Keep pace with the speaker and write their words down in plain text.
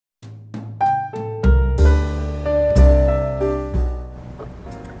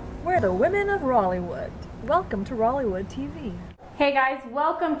the women of Raleighwood. Welcome to Raleighwood TV. Hey guys,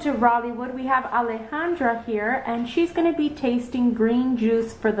 welcome to Raleighwood. We have Alejandra here and she's going to be tasting green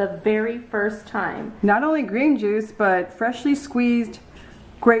juice for the very first time. Not only green juice, but freshly squeezed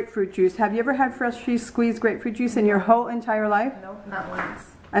grapefruit juice. Have you ever had freshly squeezed grapefruit juice in your whole entire life? Nope, not once.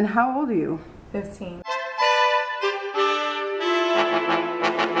 And how old are you? 15.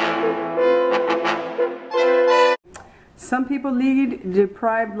 Some people lead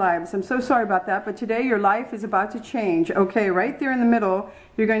deprived lives. I'm so sorry about that, but today your life is about to change. Okay, right there in the middle,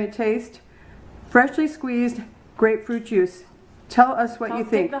 you're going to taste freshly squeezed grapefruit juice. Tell us what you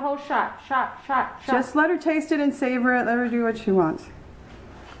think. Take the whole shot. Just let her taste it and savor it. Let her do what she wants.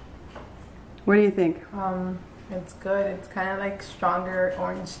 What do you think? It's good. It's kind of like stronger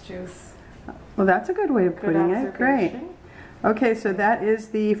orange juice. Well, that's a good way of putting it. Great. Okay, so that is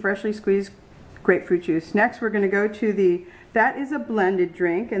the freshly squeezed grapefruit juice. Next, we're going to go to that is a blended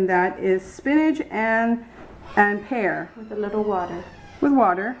drink, and that is spinach and pear. With a little water. With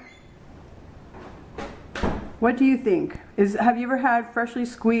water. What do you think? Have you ever had freshly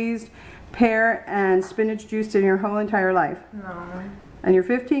squeezed pear and spinach juice in your whole entire life? No. And you're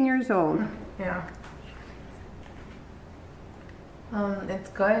 15 years old. Yeah.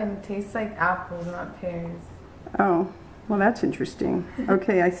 It's good and it tastes like apples, not pears. Oh. Well, that's interesting.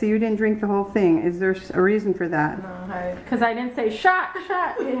 Okay, I see you didn't drink the whole thing. Is there a reason for that? No, because I didn't say shot.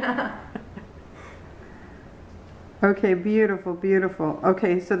 Yeah. Okay, beautiful, beautiful.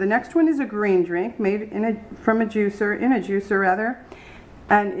 Okay, so the next one is a green drink made from a juicer rather,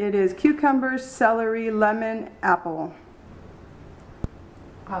 and it is cucumber, celery, lemon, apple.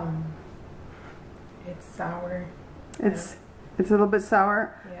 It's sour. It's a little bit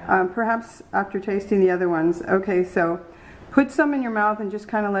sour. Yeah. Perhaps after tasting the other ones. Okay, so put some in your mouth and just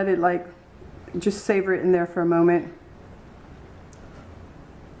kind of let it just savor it in there for a moment.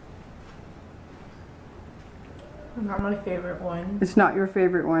 Not my favorite one. It's not your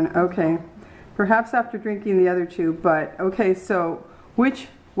favorite one. Okay. Perhaps after drinking the other two, but okay, so which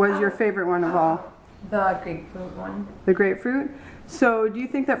was your favorite one of all? The grapefruit one. The grapefruit? So do you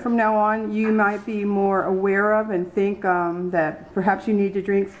think that from now on you might be more aware of and think that perhaps you need to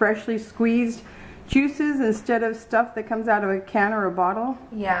drink freshly squeezed juices instead of stuff that comes out of a can or a bottle?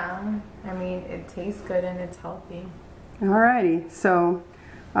 Yeah, I mean it tastes good and it's healthy. Alrighty, so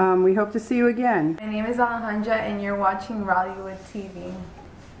we hope to see you again. My name is Alejandra and you're watching Raleighwood TV.